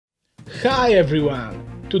Hi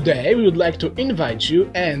everyone! Today we would like to invite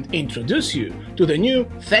you and introduce you to the new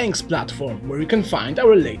Thangs platform where you can find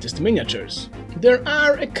our latest miniatures. There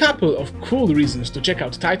are a couple of cool reasons to check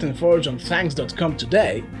out Titanforge on Thangs.com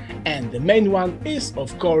today, and the main one is,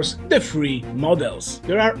 of course, the free models.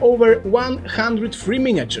 There are over 100 free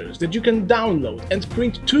miniatures that you can download and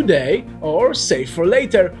print today or save for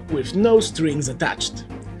later with no strings attached.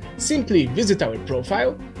 Simply visit our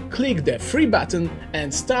profile, click the free button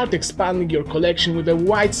and start expanding your collection with a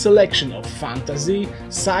wide selection of fantasy,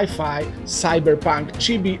 sci-fi, cyberpunk,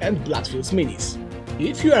 chibi and Bloodfields minis.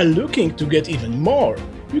 If you are looking to get even more,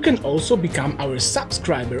 you can also become our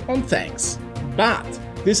subscriber on Thangs. But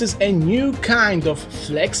this is a new kind of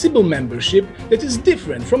flexible membership that is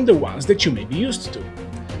different from the ones that you may be used to.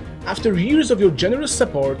 After years of your generous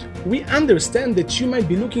support, we understand that you might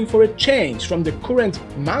be looking for a change from the current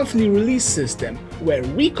monthly release system where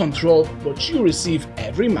we control what you receive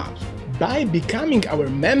every month. By becoming our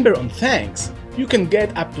member on Thangs, you can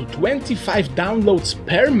get up to 25 downloads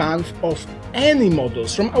per month of any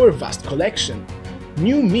models from our vast collection.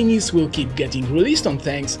 New minis will keep getting released on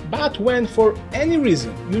Thangs, but when for any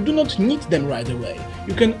reason you do not need them right away,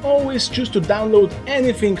 you can always choose to download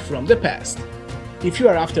anything from the past. If you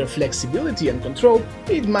are after flexibility and control,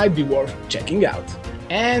 it might be worth checking out.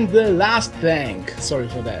 And the last thing, sorry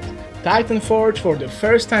for that, Titanforge for the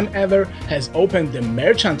first time ever has opened the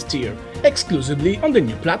merchant tier exclusively on the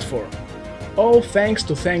new platform. All thanks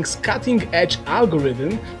to Thangs' cutting-edge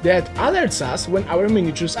algorithm that alerts us when our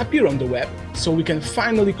miniatures appear on the web, so we can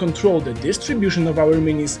finally control the distribution of our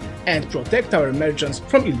minis and protect our merchants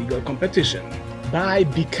from illegal competition. By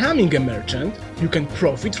becoming a merchant, you can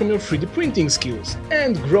profit from your 3D printing skills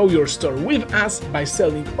and grow your store with us by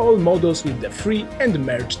selling all models with the free and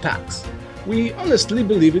merch tags. We honestly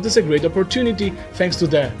believe it is a great opportunity thanks to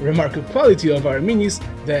the remarkable quality of our minis,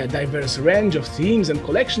 the diverse range of themes and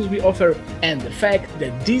collections we offer, and the fact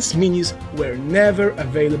that these minis were never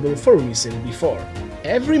available for resale before.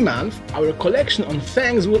 Every month, our collection on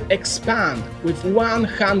Thangs will expand with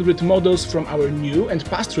 100 models from our new and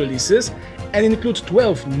past releases and include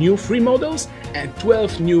 12 new free models and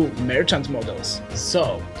 12 new merchant models.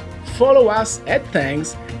 So, follow us at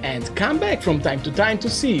Thangs and come back from time to time to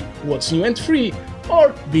see what's new and free,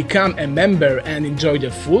 or become a member and enjoy the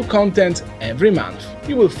full content every month.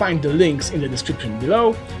 You will find the links in the description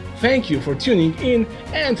below. Thank you for tuning in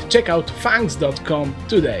and check out Thangs.com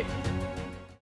today.